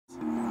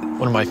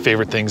One of my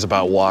favorite things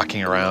about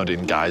walking around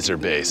in geyser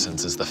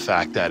basins is the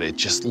fact that it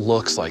just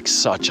looks like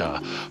such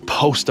a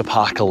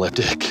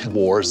post-apocalyptic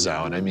war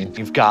zone. I mean,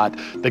 you've got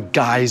the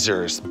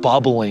geysers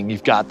bubbling,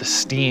 you've got the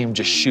steam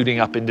just shooting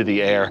up into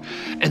the air,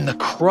 and the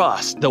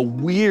crust, the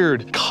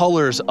weird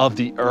colors of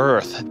the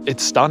earth.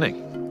 It's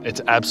stunning. It's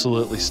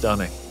absolutely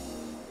stunning.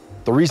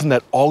 The reason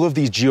that all of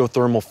these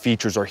geothermal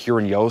features are here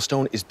in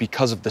Yellowstone is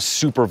because of the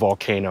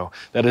supervolcano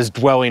that is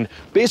dwelling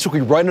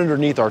basically right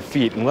underneath our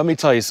feet. And let me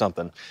tell you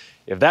something.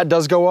 If that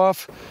does go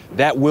off,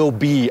 that will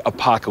be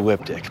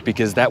apocalyptic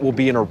because that will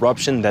be an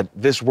eruption that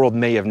this world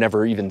may have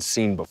never even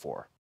seen before.